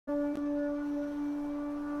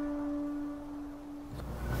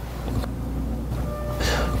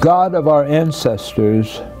God of our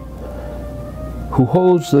ancestors, who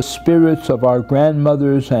holds the spirits of our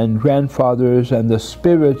grandmothers and grandfathers and the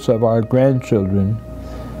spirits of our grandchildren,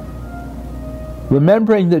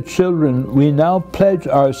 remembering the children, we now pledge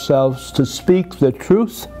ourselves to speak the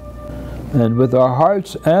truth and with our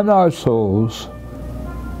hearts and our souls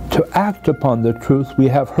to act upon the truth we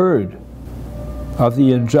have heard of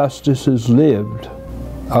the injustices lived,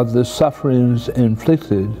 of the sufferings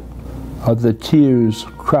inflicted, of the tears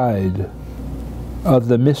cried, of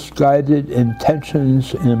the misguided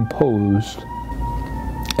intentions imposed,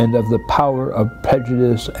 and of the power of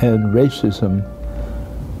prejudice and racism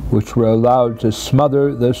which were allowed to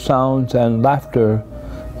smother the sounds and laughter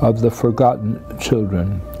of the forgotten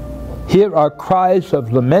children. Here are cries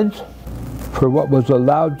of lament for what was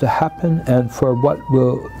allowed to happen and for what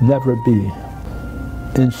will never be.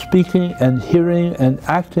 In speaking and hearing and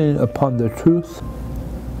acting upon the truth,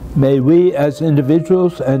 may we as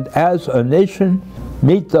individuals and as a nation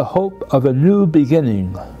meet the hope of a new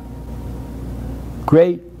beginning.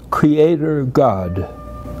 Great Creator God,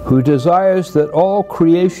 who desires that all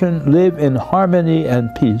creation live in harmony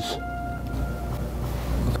and peace,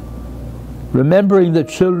 remembering the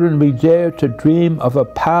children, we dare to dream of a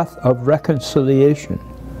path of reconciliation,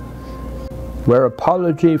 where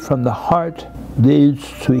apology from the heart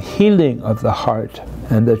leads to healing of the heart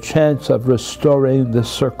and the chance of restoring the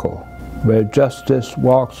circle, where justice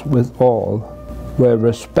walks with all, where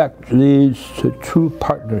respect leads to true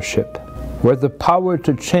partnership, where the power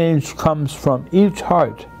to change comes from each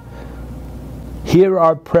heart. Hear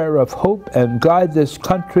our prayer of hope and guide this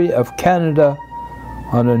country of Canada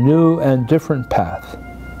on a new and different path.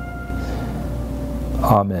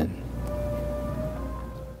 Amen.